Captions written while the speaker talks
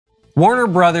Warner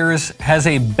Brothers has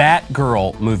a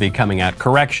Batgirl movie coming out.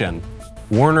 Correction,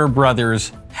 Warner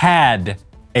Brothers had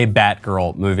a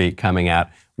Batgirl movie coming out.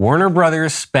 Warner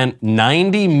Brothers spent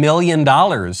 $90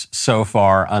 million so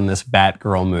far on this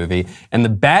Batgirl movie, and the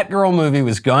Batgirl movie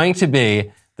was going to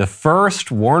be the first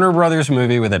Warner Brothers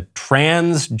movie with a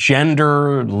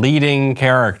transgender leading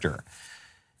character.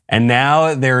 And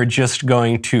now they're just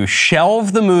going to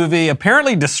shelve the movie,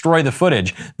 apparently destroy the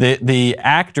footage. The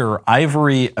actor,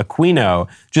 Ivory Aquino,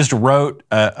 just wrote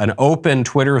an open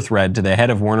Twitter thread to the head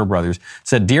of Warner Brothers,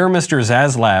 said, "Dear Mr.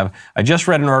 Zaslav, I just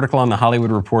read an article on The Hollywood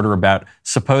Reporter about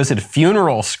supposed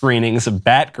funeral screenings of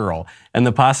Batgirl and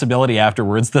the possibility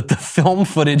afterwards that the film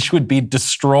footage would be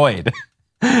destroyed."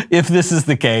 If this is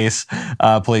the case,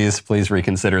 please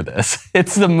reconsider this.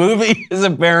 The movie is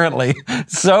apparently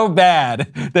so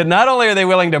bad that not only are they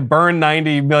willing to burn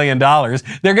 $90 million,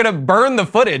 they're going to burn the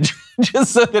footage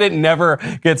just so that it never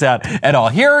gets out at all.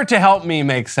 Here to help me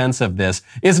make sense of this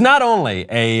is not only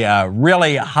a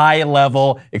really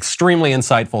high-level, extremely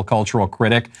insightful cultural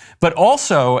critic, but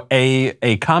also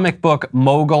a comic book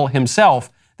mogul himself.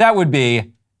 That would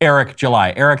be Eric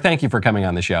July. Eric, thank you for coming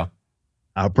on the show.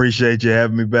 I appreciate you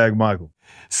having me back, Michael.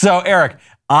 So, Eric,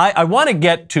 I want to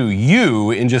get to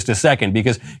you in just a second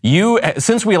because you,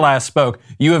 since we last spoke,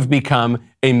 you have become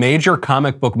a major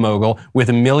comic book mogul with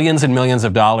millions and millions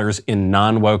of dollars in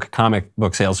non-woke comic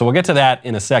book sales. So we'll get to that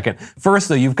in a second. First,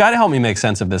 though, you've got to help me make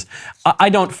sense of this. I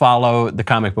don't follow the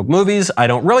comic book movies. I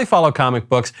don't really follow comic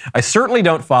books. I certainly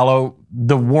don't follow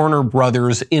the Warner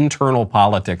Brothers internal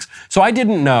politics. So I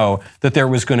didn't know that there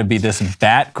was going to be this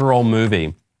Batgirl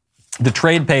movie. The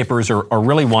trade papers are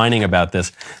really whining about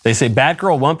this. They say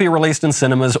Batgirl won't be released in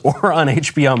cinemas or on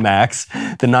HBO Max.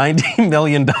 The $90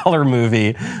 million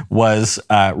movie was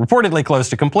reportedly close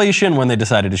to completion when they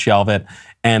decided to shelve it,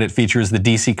 and it features the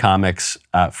DC Comics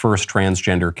first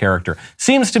transgender character.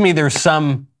 Seems to me there's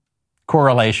some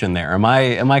correlation there. Am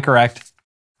I correct?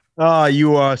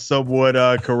 You are somewhat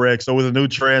correct. So with a new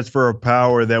transfer of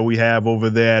power that we have over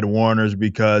there at Warner's,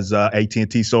 because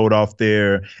AT&T sold off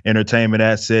their entertainment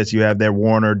assets, you have that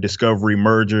Warner Discovery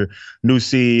merger. New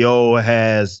CEO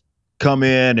has come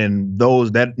in, and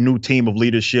that new team of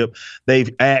leadership, they've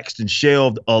axed and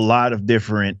shelved a lot of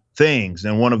different things.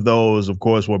 And one of those, of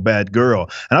course, were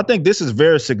Batgirl. And I think this is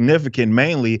very significant,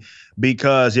 mainly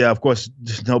because, yeah, of course,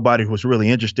 nobody was really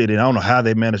interested in. I don't know how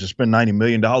they managed to spend $90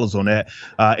 million on that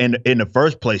in the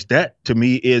first place. That, to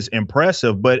me, is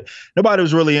impressive. But nobody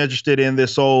was really interested in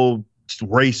this old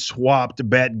race-swapped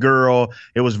Batgirl.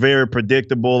 It was very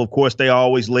predictable. Of course, they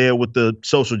always led with the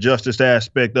social justice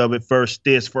aspect of it. First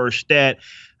this, first that.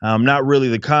 Not really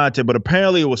the content, but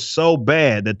apparently it was so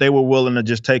bad that they were willing to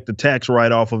just take the tax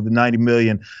write-off of the $90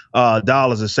 million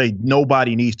and say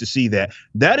nobody needs to see that.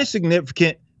 That is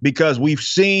significant because we've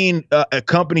seen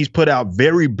companies put out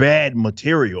very bad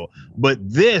material. But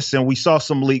this, and we saw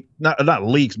some not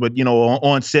leaks, but,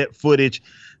 on-set footage,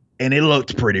 and it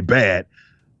looked pretty bad.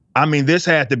 I mean, this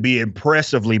had to be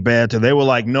impressively bad. So they were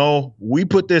like, no, we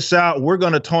put this out. We're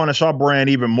going to tarnish our brand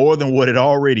even more than what it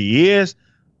already is.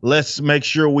 Let's make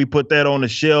sure we put that on the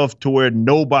shelf to where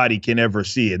nobody can ever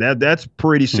see it. That's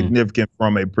pretty significant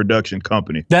from a production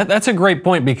company. That's a great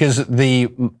point because a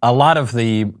lot of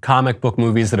the comic book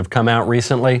movies that have come out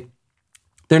recently,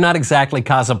 they're not exactly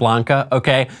Casablanca,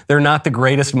 okay? They're not the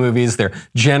greatest movies. They're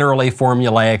generally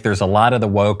formulaic. There's a lot of the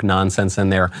woke nonsense in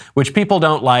there, which people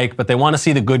don't like, but they want to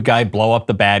see the good guy blow up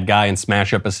the bad guy and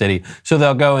smash up a city. So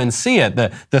they'll go and see it.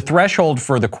 The threshold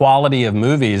for the quality of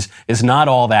movies is not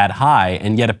all that high,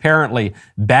 and yet apparently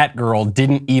Batgirl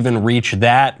didn't even reach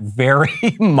that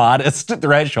very modest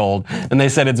threshold. And they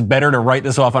said it's better to write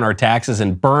this off on our taxes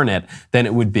and burn it than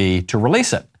it would be to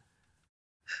release it.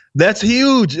 That's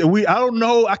huge. I don't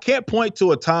know. I can't point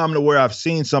to a time to where I've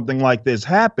seen something like this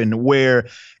happen where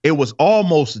it was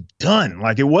almost done.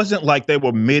 Like it wasn't like they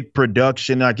were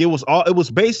mid-production. Like it was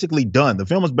basically done. The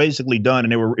film was basically done,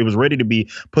 and it was ready to be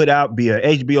put out via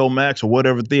HBO Max or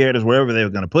whatever theaters, wherever they were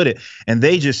going to put it. And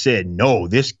they just said, no,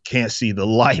 this can't see the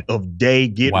light of day.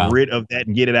 Get rid of that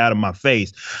and get it out of my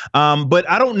face. But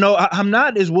I don't know. I'm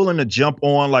not as willing to jump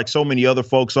on like so many other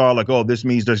folks are. Like, oh, this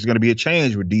means there's going to be a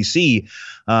change with DC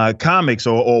Comics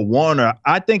or Warner.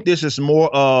 I think this is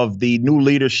more of the new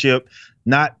leadership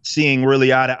not seeing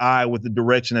really eye to eye with the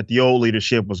direction that the old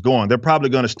leadership was going. They're probably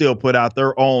going to still put out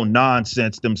their own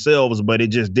nonsense themselves, but it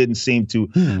just didn't seem to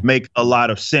make a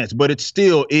lot of sense. But it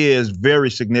still is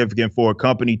very significant for a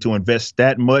company to invest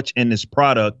that much in this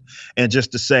product and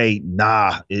just to say,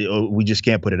 nah, we just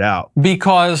can't put it out.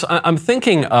 Because I'm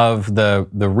thinking of the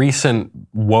recent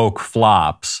woke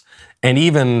flops and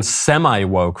even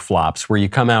semi-woke flops where you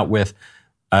come out with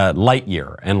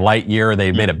Lightyear. And Lightyear,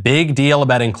 they made a big deal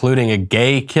about including a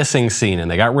gay kissing scene,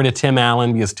 and they got rid of Tim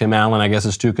Allen because Tim Allen, I guess,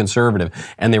 is too conservative.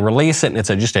 And they release it, and it's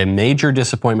just a major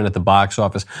disappointment at the box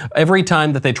office. Every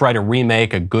time that they try to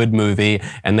remake a good movie,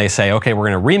 and they say, okay, we're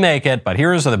going to remake it, but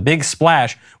here's the big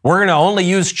splash. We're going to only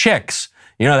use chicks.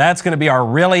 You know, that's going to be our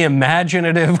really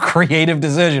imaginative, creative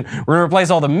decision. We're going to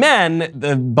replace all the men,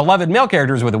 the beloved male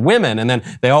characters, with women, and then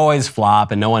they always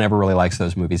flop, and no one ever really likes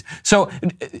those movies. So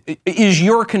is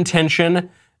your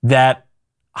contention that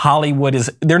Hollywood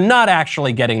they're not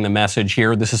actually getting the message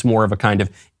here? This is more of a kind of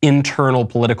internal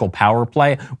political power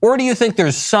play? Or do you think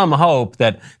there's some hope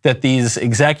that these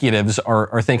executives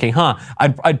are thinking,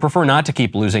 I'd prefer not to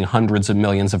keep losing hundreds of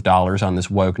millions of dollars on this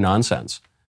woke nonsense?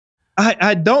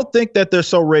 I don't think that they're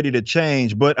so ready to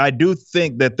change, but I do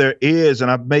think that there is,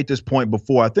 and I've made this point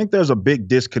before, I think there's a big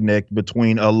disconnect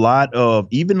between a lot of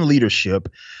even leadership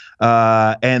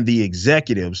and the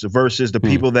executives versus the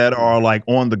people that are like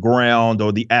on the ground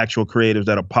or the actual creatives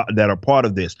that are part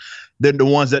of this. They're the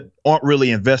ones that aren't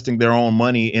really investing their own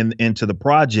money into the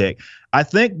project. I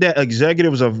think that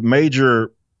executives of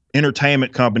major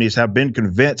entertainment companies have been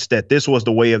convinced that this was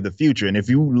the way of the future. And if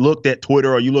you looked at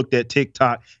Twitter or you looked at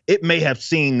TikTok, it may have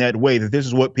seemed that way, that this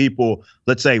is what people,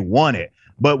 let's say, wanted.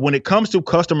 But when it comes to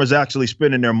customers actually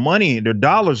spending their money, their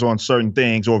dollars on certain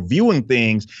things or viewing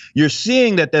things, you're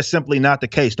seeing that that's simply not the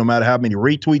case. No matter how many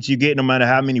retweets you get, no matter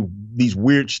how many these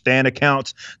weird stan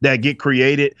accounts that get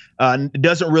created, it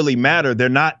doesn't really matter. They're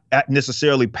not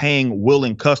necessarily paying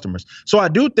willing customers. So I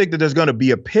do think that there's going to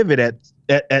be a pivot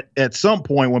at some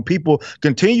point when people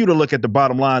continue to look at the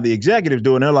bottom line the executives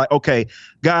do, and they're like, okay,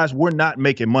 guys, we're not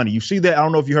making money. You see that? I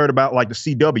don't know if you heard about like the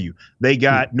CW. They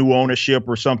got new ownership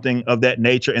or something of that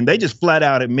nature, and they just flat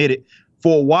out admitted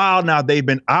for a while now they've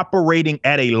been operating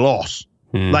at a loss.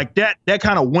 Like that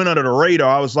kind of went under the radar.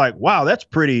 I was like, wow, that's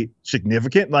pretty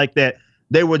significant. Like that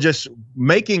they were just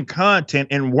making content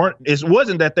and it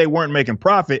wasn't that they weren't making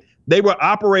profit. They were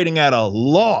operating at a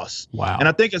loss. Wow. And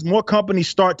I think as more companies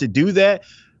start to do that,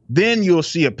 then you'll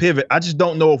see a pivot. I just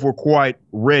don't know if we're quite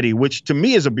ready, which to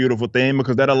me is a beautiful thing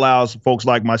because that allows folks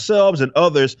like myself and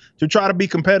others to try to be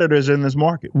competitors in this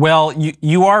market. Well,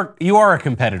 you are a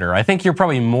competitor. I think you're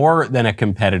probably more than a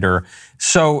competitor.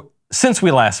 So since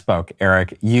we last spoke,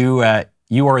 Eric, you are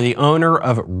the owner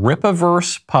of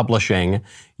Rippaverse Publishing.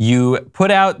 You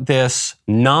put out this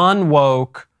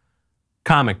non-woke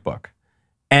comic book.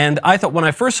 And I thought when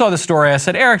I first saw the story, I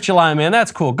said, Eric July, man,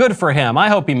 that's cool. Good for him. I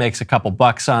hope he makes a couple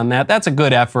bucks on that. That's a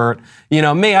good effort. You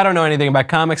know, me, I don't know anything about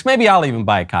comics. Maybe I'll even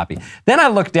buy a copy. Then I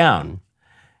looked down.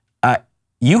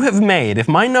 You have made, if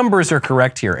my numbers are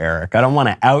correct here, Eric, I don't want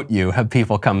to out you, have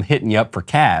people come hitting you up for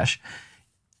cash.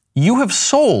 You have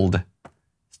sold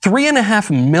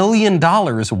 $3.5 million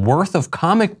worth of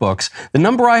comic books. The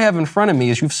number I have in front of me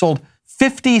is you've sold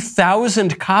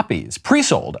 50,000 copies,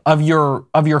 pre-sold, of your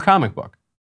comic book.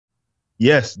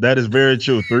 Yes, that is very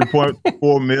true.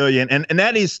 3.4 million. And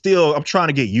that is still, I'm trying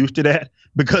to get used to that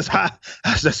because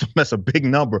that's a big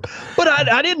number. But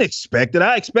I didn't expect it.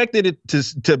 I expected it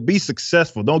to be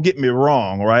successful. Don't get me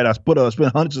wrong, right? I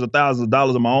spent hundreds of thousands of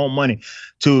dollars of my own money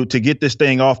to get this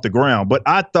thing off the ground. But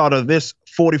I thought of this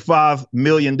 45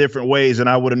 million different ways, and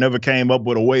I would have never came up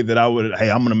with a way that I'm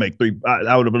going to make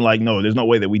I would have been like, no, there's no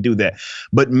way that we do that.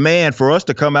 But man, for us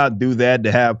to come out and do that,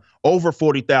 to have over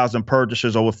 40,000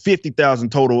 purchasers, over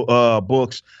 50,000 total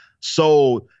books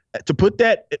sold, to put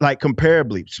that, like,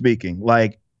 comparably speaking,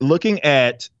 like looking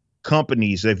at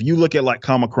companies, if you look at like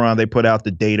Comic-Con, they put out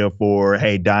the data for,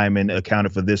 hey, Diamond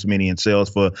accounted for this many in sales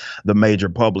for the major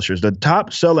publishers. The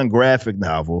top selling graphic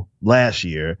novel last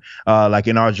year, like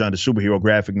in our genre, the superhero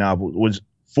graphic novel was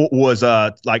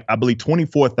like, I believe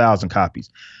 24,000 copies.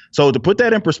 So to put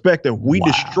that in perspective, we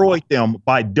destroyed them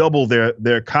by double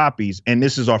their copies. And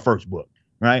this is our first book,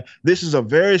 right? This is a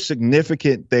very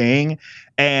significant thing.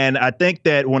 And I think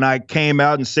that when I came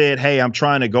out and said, hey, I'm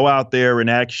trying to go out there and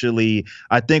actually,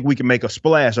 I think we can make a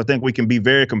splash. I think we can be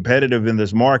very competitive in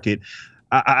this market.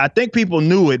 I think people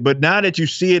knew it, but now that you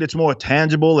see it, it's more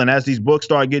tangible. And as these books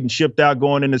start getting shipped out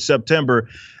going into September,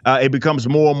 it becomes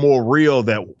more and more real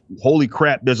that, holy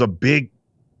crap, there's a big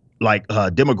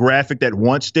demographic that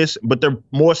wants this, but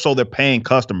they're paying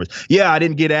customers. Yeah, I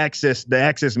didn't get the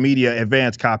Access Media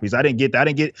advanced copies. I didn't get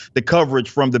the coverage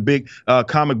from the big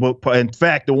comic book. In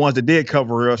fact, the ones that did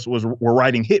cover us were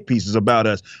writing hit pieces about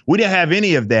us. We didn't have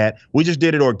any of that. We just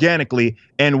did it organically,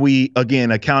 and we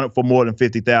again accounted for more than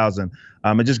 50,000.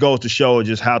 It just goes to show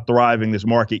just how thriving this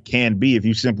market can be if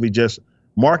you simply just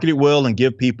market it well and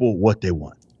give people what they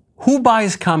want. who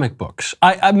buys comic books?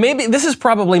 Maybe this is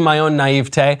probably my own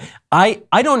naivete.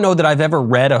 I don't know that I've ever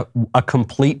read a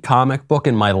complete comic book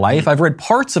in my life. I've read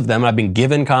parts of them. I've been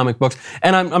given comic books,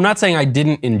 and I'm not saying I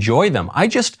didn't enjoy them.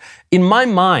 In my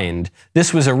mind,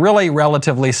 this was a really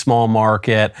relatively small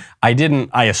market.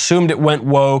 I assumed it went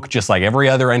woke, just like every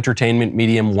other entertainment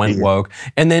medium went woke.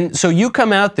 And then, so you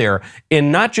come out there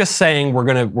in not just saying we're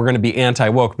gonna be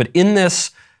anti-woke, but in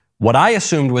this, what I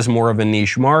assumed was more of a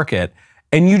niche market,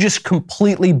 and you just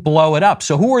completely blow it up.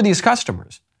 So who are these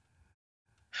customers?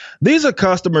 These are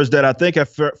customers that I think have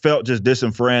felt just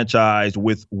disenfranchised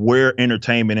with where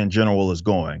entertainment in general is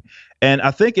going. And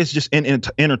I think it's just in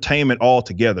entertainment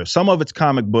altogether. Some of it's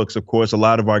comic books, of course. A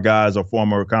lot of our guys are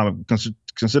former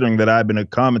considering that I've been a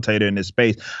commentator in this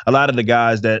space, a lot of the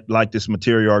guys that like this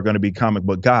material are going to be comic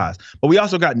book guys. But we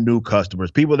also got new customers,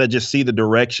 people that just see the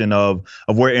direction of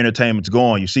where entertainment's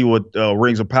going. You see what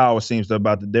Rings of Power seems to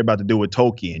they're about to do with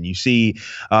Tolkien. You see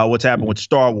what's happened with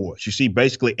Star Wars. You see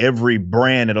basically every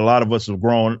brand that a lot of us have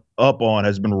grown up on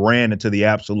has been ran into the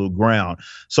absolute ground.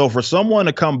 So for someone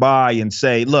to come by and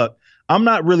say, look, I'm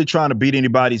not really trying to beat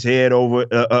anybody's head over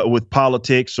with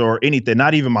politics or anything,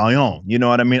 not even my own. You know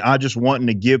what I mean? I just wanting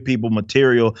to give people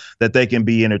material that they can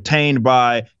be entertained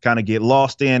by, kind of get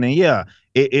lost in. And yeah,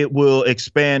 it will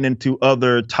expand into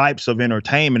other types of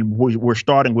entertainment. We're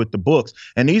starting with the books.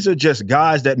 And these are just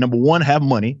guys that, number one, have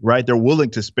money, right? They're willing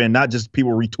to spend, not just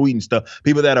people retweeting stuff,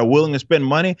 people that are willing to spend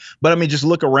money. But I mean, just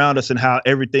look around us and how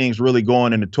everything's really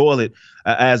going in the toilet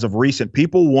as of recent.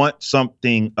 People want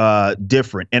something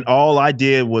different. And all I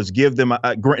did was give them,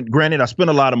 granted, I spent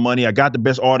a lot of money. I got the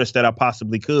best artist that I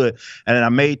possibly could. And then I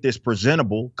made this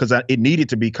presentable because it needed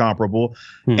to be comparable.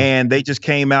 And they just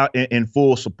came out in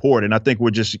full support. And I think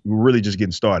we're really just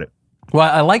getting started.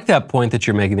 Well, I like that point that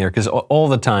you're making there, because all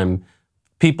the time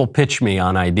people pitch me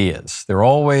on ideas. They're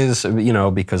always,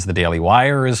 because the Daily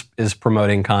Wire is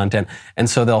promoting content. And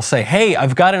so they'll say, hey,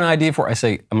 I've got an idea for, I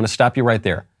say, I'm going to stop you right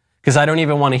there, because I don't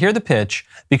even want to hear the pitch,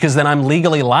 because then I'm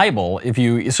legally liable if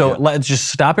you, let's just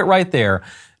stop it right there.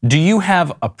 Do you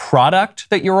have a product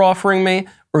that you're offering me,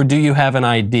 or do you have an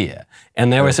idea?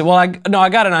 And they always say, well, I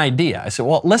got an idea. I said,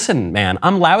 well, listen, man,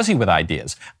 I'm lousy with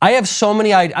ideas. I have so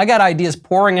many, I got ideas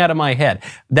pouring out of my head.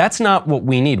 That's not what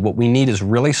we need. What we need is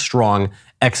really strong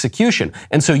execution.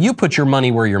 And so you put your money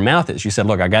where your mouth is. You said,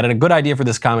 look, I got a good idea for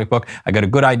this comic book. I got a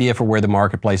good idea for where the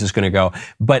marketplace is going to go.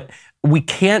 But we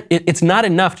can't, it's not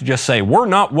enough to just say, we're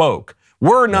not woke.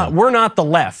 We're not the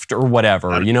left or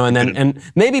whatever, and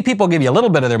maybe people give you a little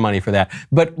bit of their money for that.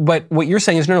 But what you're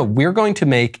saying is, no, we're going to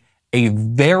make a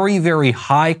very, very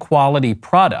high quality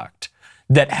product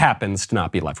that happens to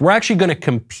not be left. We're actually going to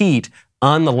compete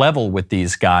on the level with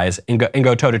these guys and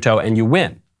go toe to toe, and you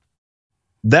win.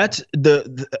 That's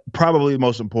the probably the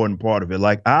most important part of it.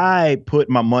 Like, I put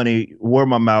my money where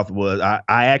my mouth was. I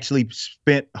actually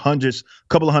spent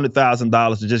couple of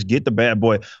 $100,000 to just get the bad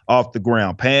boy off the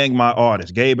ground, paying my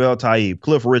artists, Gabe El Taib,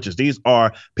 Cliff Richards. These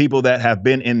are people that have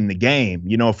been in the game,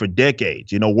 for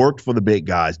decades, worked for the big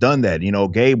guys, done that.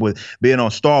 Gabe with being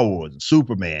on Star Wars and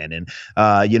Superman. And,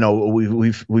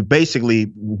 we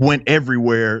basically went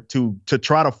everywhere to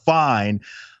try to find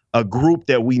a group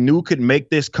that we knew could make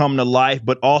this come to life,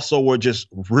 but also were just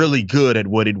really good at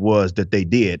what it was that they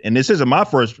did. And this isn't my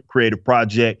first creative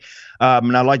project.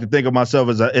 And I like to think of myself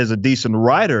as a decent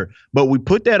writer, but we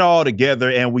put that all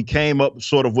together and we came up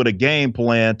sort of with a game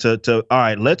plan to all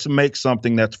right, let's make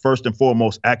something that's first and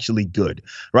foremost actually good,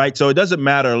 right? So it doesn't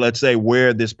matter, let's say,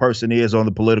 where this person is on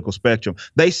the political spectrum.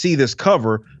 They see this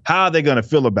cover, how are they going to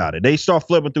feel about it? They start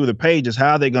flipping through the pages,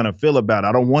 how are they going to feel about it?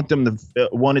 I don't want them to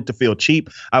want it to feel cheap.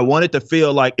 I want it to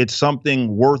feel like it's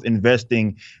something worth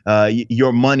investing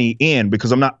your money in,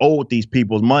 because I'm not owed these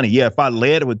people's money. Yeah, if I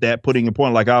led with that, putting a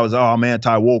point like I was, I'm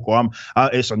anti-woke, or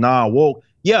it's a non-woke,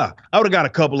 yeah, I would have got a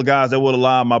couple of guys that would have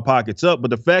lined my pockets up.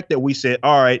 But the fact that we said,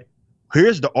 all right,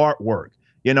 here's the artwork,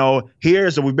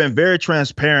 we've been very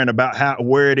transparent about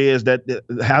where it is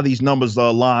how these numbers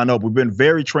line up. We've been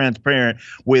very transparent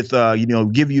with,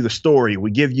 give you the story. We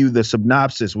give you the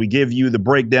synopsis. We give you the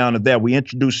breakdown of that. We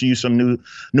introduce you some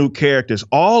new characters,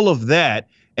 all of that.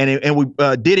 And we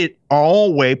did it our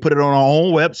own way, put it on our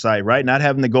own website, right? Not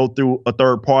having to go through a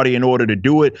third party in order to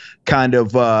do it, kind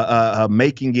of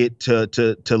making it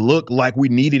to look like we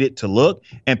needed it to look.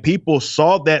 And people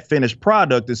saw that finished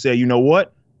product and said, you know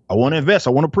what? I want to invest.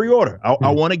 I want to pre-order.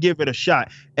 I want to give it a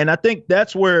shot. And I think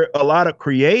that's where a lot of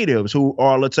creatives who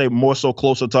are, let's say, more so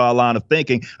closer to our line of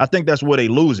thinking, I think that's where they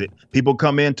lose it. People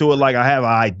come into it like, I have an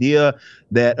idea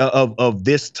that of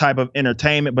this type of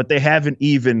entertainment, but they haven't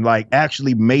even like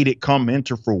actually made it come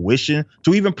into fruition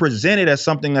to even present it as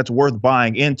something that's worth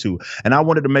buying into. And I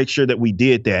wanted to make sure that we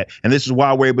did that. And this is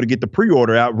why we're able to get the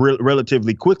pre-order out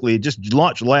relatively quickly. It just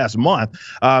launched last month,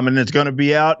 and it's going to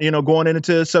be out, going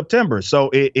into September. So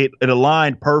it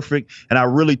aligned perfect, and I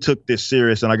really took this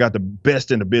serious, and I got the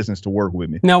best in the business to work with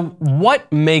me. Now,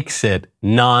 what makes it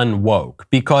non-woke?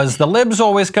 Because the libs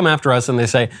always come after us and they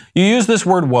say, you use this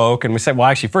word woke, and we say, well,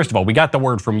 actually, first of all, we got the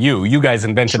word from you. You guys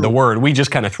invented the word. We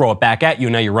just kind of throw it back at you.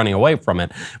 Now you're running away from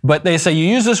it. But they say you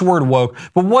use this word woke,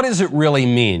 but what does it really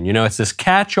mean? It's this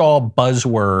catch-all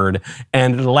buzzword,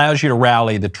 and it allows you to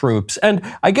rally the troops. And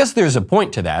I guess there's a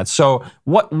point to that. So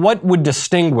what would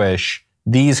distinguish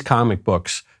these comic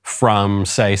books from,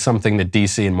 say, something that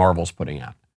DC and Marvel's putting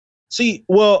out? See,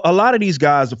 well, a lot of these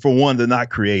guys, for one, they're not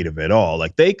creative at all.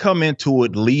 Like, they come into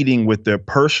it leading with their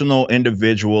personal,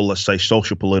 individual, let's say,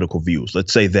 social political views.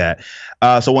 Let's say that.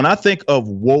 So when I think of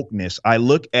wokeness, I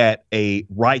look at a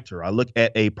writer. I look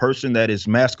at a person that is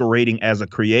masquerading as a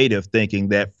creative, thinking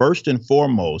that first and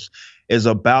foremost is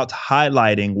about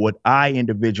highlighting what I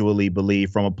individually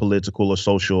believe from a political or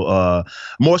social,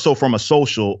 more so from a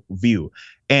social view.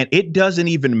 And it doesn't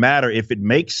even matter if it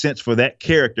makes sense for that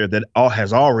character that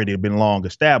has already been long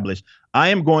established. I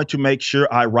am going to make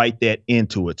sure I write that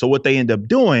into it. So what they end up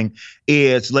doing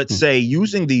is, let's say,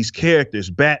 using these characters,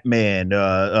 Batman,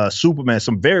 Superman,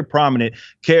 some very prominent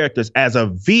characters, as a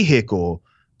vehicle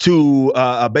to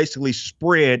basically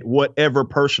spread whatever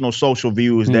personal social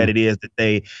views that it is that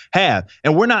they have.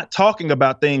 And we're not talking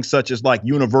about things such as like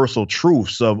universal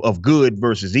truths of good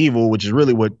versus evil, which is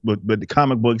really what the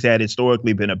comic books had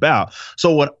historically been about. So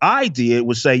what I did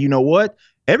was say, you know what?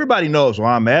 Everybody knows where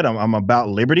I'm at. I'm about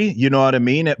liberty. You know what I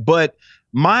mean? But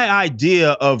my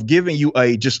idea of giving you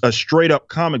just a straight up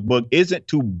comic book isn't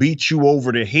to beat you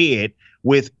over the head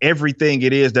with everything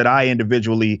it is that I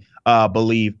individually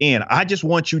believe in. I just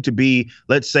want you to be,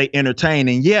 let's say, entertained.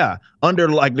 And yeah, under,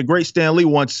 like the great Stan Lee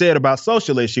once said about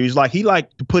social issues, like he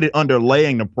liked to put it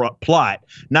underlaying the plot,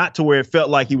 not to where it felt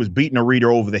like he was beating a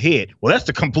reader over the head. Well, that's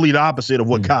the complete opposite of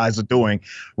what guys are doing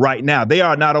right now. They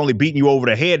are not only beating you over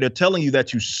the head, they're telling you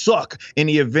that you suck in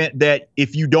the event that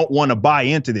if you don't want to buy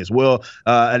into this. Well,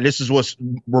 this is what's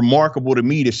remarkable to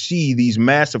me, to see these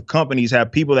massive companies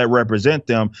have people that represent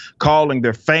them calling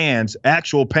their fans,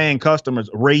 actual paying customers,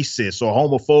 racist or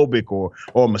homophobic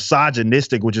or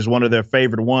misogynistic, which is one of their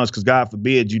favorite ones, because God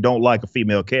forbid you don't like a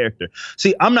female character.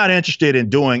 See, I'm not interested in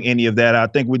doing any of that. I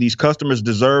think with these customers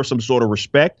deserve some sort of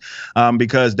respect,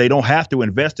 because they don't have to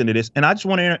invest into this. And I just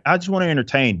want to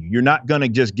entertain you. You're not going to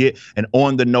just get an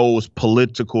on the nose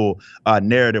political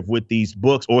narrative with these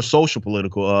books, or social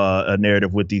political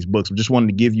narrative with these books. I just wanted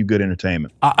to give you good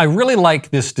entertainment. I really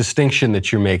like this distinction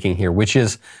that you're making here, which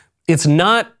is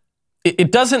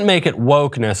it doesn't make it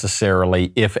woke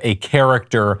necessarily if a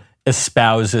character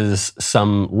espouses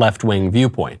some left-wing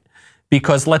viewpoint.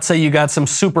 Because let's say you got some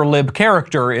super lib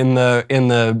character in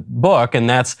the book, and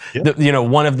that's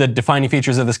one of the defining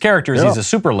features of this character is he's a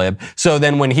super lib. So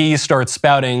then when he starts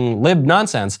spouting lib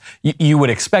nonsense, you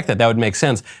would expect that would make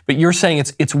sense. But you're saying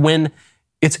it's when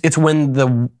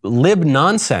the lib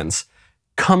nonsense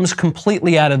comes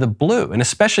completely out of the blue, and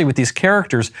especially with these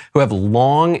characters who have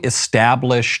long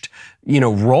established,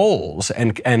 roles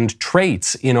and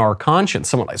traits in our conscience,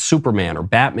 someone like Superman or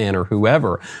Batman or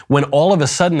whoever, when all of a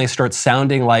sudden they start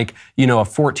sounding like, a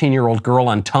 14-year-old girl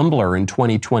on Tumblr in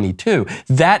 2022,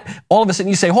 that all of a sudden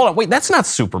you say, hold on, wait, that's not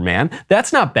Superman,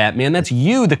 that's not Batman, that's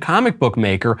you, the comic book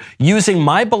maker, using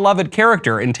my beloved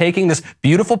character and taking this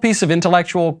beautiful piece of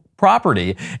intellectual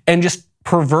property and just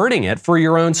perverting it for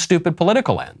your own stupid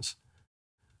political ends.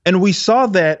 And we saw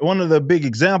that, one of the big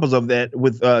examples of that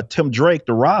with Tim Drake,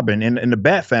 the Robin in the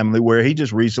Bat family, where he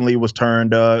just recently was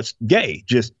turned gay.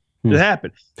 It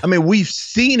happened. I mean, we've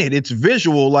seen it. It's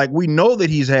visual. Like, we know that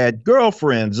he's had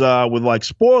girlfriends with like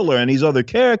Spoiler and these other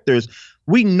characters.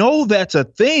 We know that's a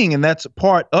thing, and that's a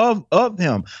part of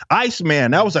him. Iceman,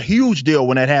 that was a huge deal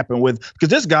when that happened, because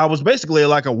this guy was basically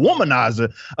like a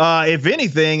womanizer, if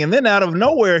anything. And then out of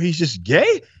nowhere, he's just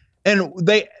gay. And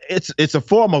it's a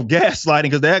form of gaslighting,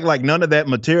 because they act like none of that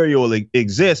material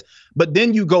exists. But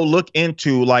then you go look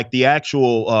into like the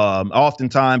actual,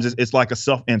 oftentimes it's like a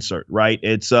self-insert, right?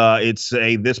 It's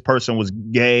this person was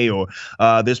gay, or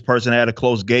this person had a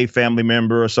close gay family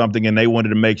member or something, and they wanted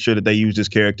to make sure that they used this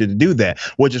character to do that,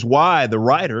 which is why the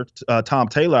writer, Tom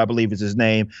Taylor, I believe is his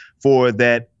name, for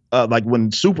that like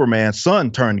when Superman's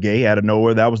son turned gay out of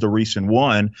nowhere. That was the recent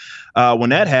one. When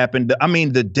that happened, I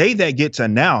mean, the day that gets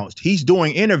announced, he's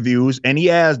doing interviews and he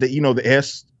has the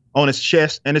S on his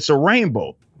chest, and it's a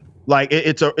rainbow. Like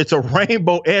it's a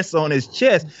rainbow S on his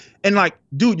chest. And like,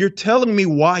 dude, you're telling me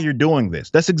why you're doing this.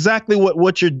 That's exactly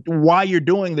why you're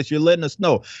doing this. You're letting us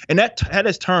know. And that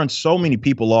has turned so many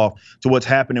people off to what's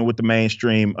happening with the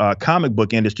mainstream comic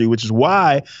book industry, which is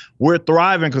why we're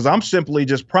thriving, because I'm simply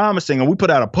just promising, and we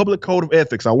put out a public code of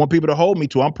ethics I want people to hold me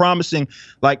to. I'm promising,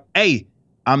 like, hey,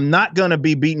 I'm not going to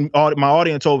be beating my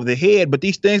audience over the head, but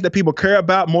these things that people care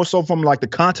about more so from like the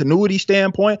continuity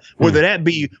standpoint, whether that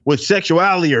be with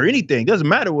sexuality or anything, doesn't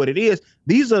matter what it is.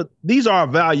 These are our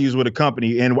values with a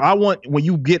company. And I want, when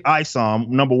you get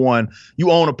Isom, number one, you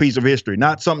own a piece of history,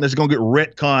 not something that's going to get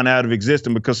retcon out of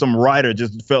existence because some writer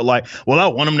just felt like, well, I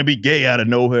want him to be gay out of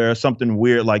nowhere or something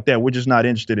weird like that. We're just not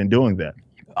interested in doing that.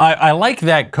 I like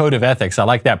that code of ethics. I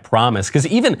like that promise, because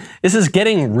even this is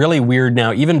getting really weird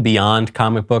now, even beyond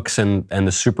comic books and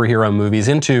the superhero movies,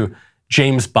 into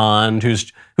James Bond,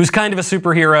 who's kind of a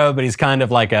superhero, but he's kind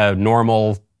of like a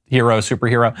normal hero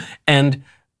superhero. And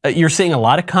you're seeing a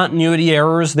lot of continuity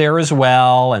errors there as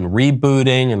well, and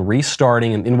rebooting and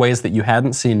restarting in ways that you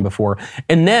hadn't seen before.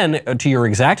 And then, to your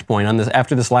exact point on this,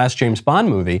 after this last James Bond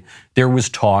movie, there was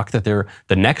talk that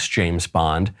the next James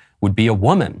Bond would be a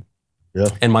woman. Yeah.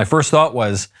 And my first thought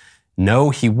was,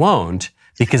 no, he won't,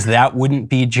 because that wouldn't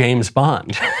be James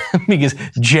Bond. Because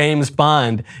James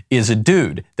Bond is a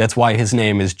dude. That's why his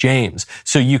name is James.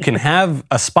 So you can have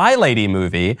a spy lady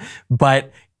movie,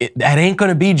 but that ain't going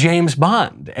to be James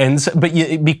Bond. And so,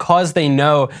 because they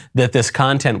know that this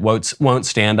content won't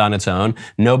stand on its own,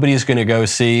 nobody's going to go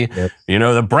see,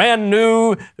 the brand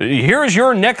new, here's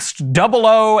your next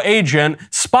 00 agent,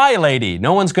 Spy Lady.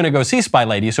 No one's going to go see Spy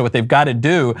Lady. So what they've got to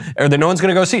do, no one's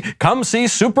going to go come see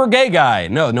Super Gay Guy.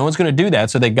 No one's going to do that.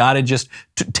 So they got to just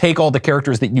take all the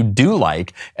characters that you do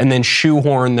like and then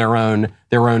shoehorn their own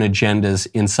agendas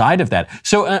inside of that.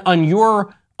 So on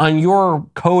your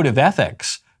code of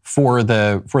ethics for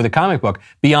the comic book,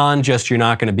 beyond just you're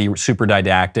not going to be super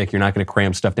didactic, you're not going to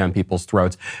cram stuff down people's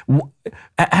throats,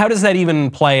 how does that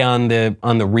even play on the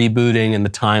rebooting and the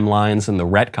timelines and the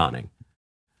retconning?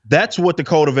 That's what the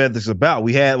code of ethics is about.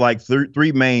 We had like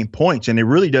three main points, and it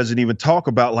really doesn't even talk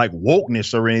about like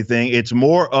wokeness or anything. It's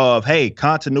more of, hey,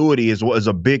 continuity is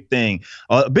a big thing.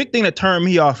 A big thing that turned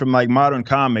me off from like modern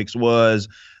comics was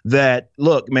that,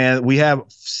 look, man, we have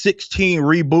 16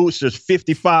 reboots. There's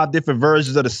 55 different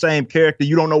versions of the same character.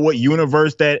 You don't know what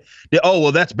universe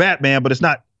that's Batman, but it's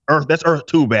not Earth. That's Earth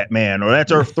 2 Batman, or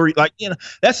that's Earth 3. Like,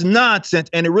 that's nonsense.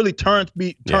 And it really turned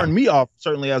me off,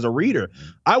 certainly as a reader.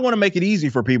 I want to make it easy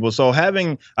for people. So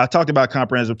I talked about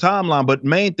comprehensive timeline, but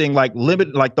main thing, like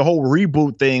the whole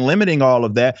reboot thing, limiting all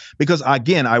of that, because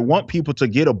again, I want people to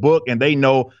get a book and they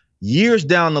know years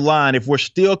down the line, if we're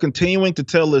still continuing to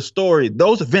tell this story,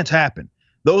 those events happen.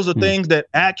 Those are things that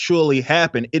actually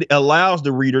happen. It allows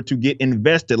the reader to get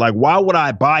invested. Like, why would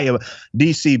I buy a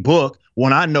DC book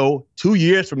when I know 2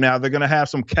 years from now they're going to have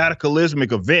some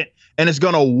cataclysmic event and it's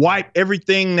going to wipe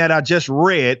everything that I just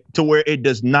read to where it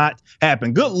does not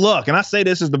happen? Good luck. And I say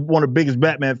this as one of the biggest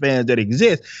Batman fans that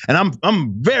exists, and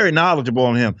I'm very knowledgeable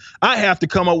on him. I have to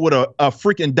come up with a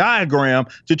freaking diagram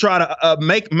to try to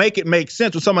make it make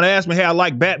sense. When someone asks me, hey, I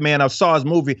like Batman, I saw his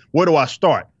movie, where do I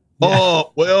start?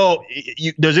 Oh, well,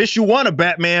 there's issue 1 of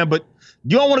Batman, but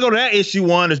you don't want to go to that issue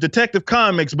 1. There's Detective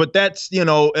Comics, but that's, it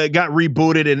got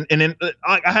rebooted. And then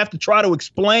I have to try to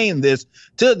explain this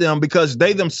to them because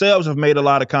they themselves have made a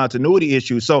lot of continuity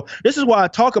issues. So this is why I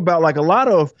talk about like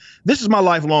this is my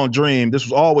lifelong dream. This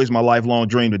was always my lifelong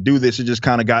dream to do this. It just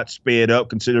kind of got sped up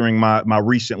considering my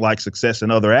recent like success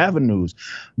in other avenues.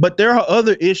 But there are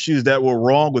other issues that were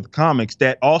wrong with comics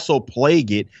that also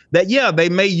plague it, that, they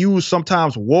may use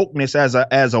sometimes wokeness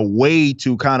as a way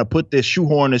to kind of put this,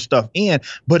 shoehorn this stuff in.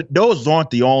 But those aren't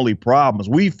the only problems.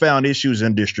 We found issues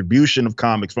in distribution of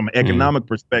comics from an economic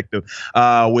perspective,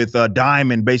 with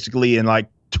Diamond basically and like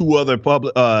 2 other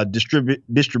public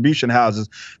distribution houses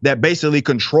that basically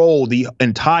control the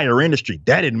entire industry.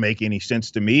 That didn't make any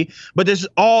sense to me. But there's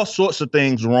all sorts of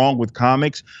things wrong with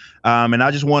comics. And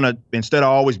I just want to, instead of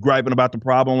always griping about the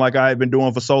problem like I've been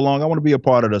doing for so long, I want to be a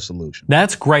part of the solution.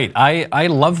 That's great. I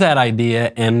love that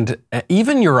idea. And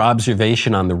even your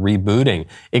observation on the rebooting,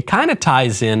 it kind of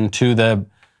ties into the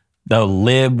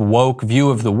lib woke view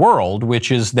of the world, which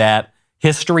is that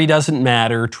history doesn't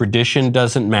matter, tradition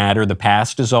doesn't matter, the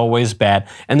past is always bad,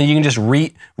 and then you can just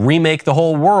remake the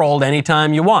whole world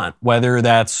anytime you want, whether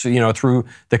that's, you know, through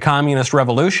the communist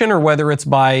revolution or whether it's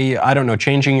by, I don't know,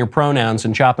 changing your pronouns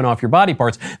and chopping off your body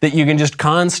parts, that you can just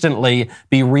constantly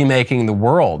be remaking the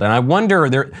world. And I wonder,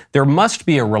 there must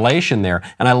be a relation there,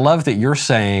 and I love that you're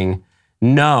saying,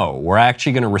 no, we're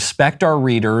actually going to respect our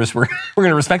readers. We're going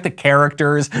to respect the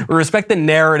characters. We respect the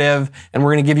narrative, and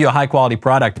we're going to give you a high-quality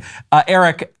product.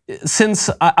 Eric,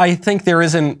 since I think there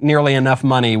isn't nearly enough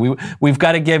money, we've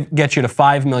got to get you to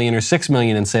 5 million or 6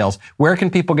 million in sales. Where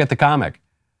can people get the comic?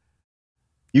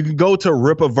 You can go to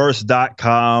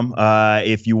Rippaverse.com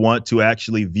if you want to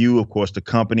actually view, of course, the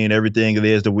company and everything it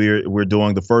is that we're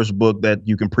doing. The first book that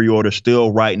you can pre-order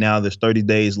still right now. There's 30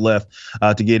 days left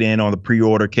to get in on the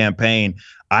pre-order campaign.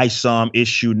 Isom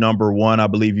issue #1. I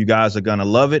believe you guys are gonna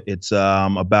love it. It's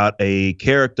about a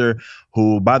character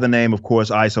who, by the name, of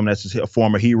course, Isom, that's his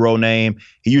former hero name.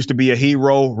 He used to be a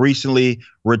hero, recently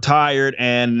retired,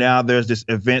 and now there's this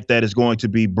event that is going to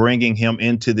be bringing him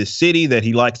into the city that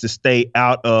he likes to stay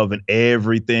out of, and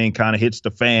everything kind of hits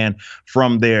the fan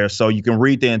from there. So you can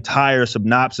read the entire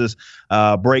synopsis,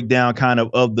 breakdown kind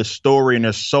of the story, and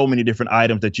there's so many different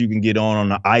items that you can get on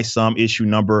the Isom issue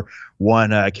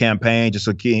 #1 campaign. Just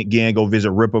again, go visit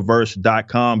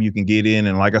Rippaverse.com. You can get in,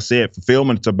 and like I said,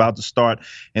 fulfillment is about to start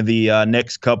in the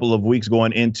next couple of weeks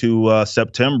going into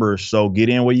September. So get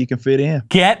in where you can fit in.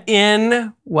 Get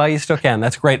in while you still can.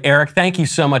 That's great. Eric, thank you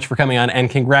so much for coming on, and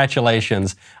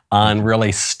congratulations on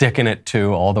really sticking it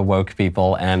to all the woke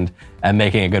people and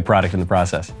making a good product in the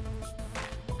process.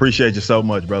 Appreciate you so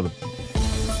much, brother.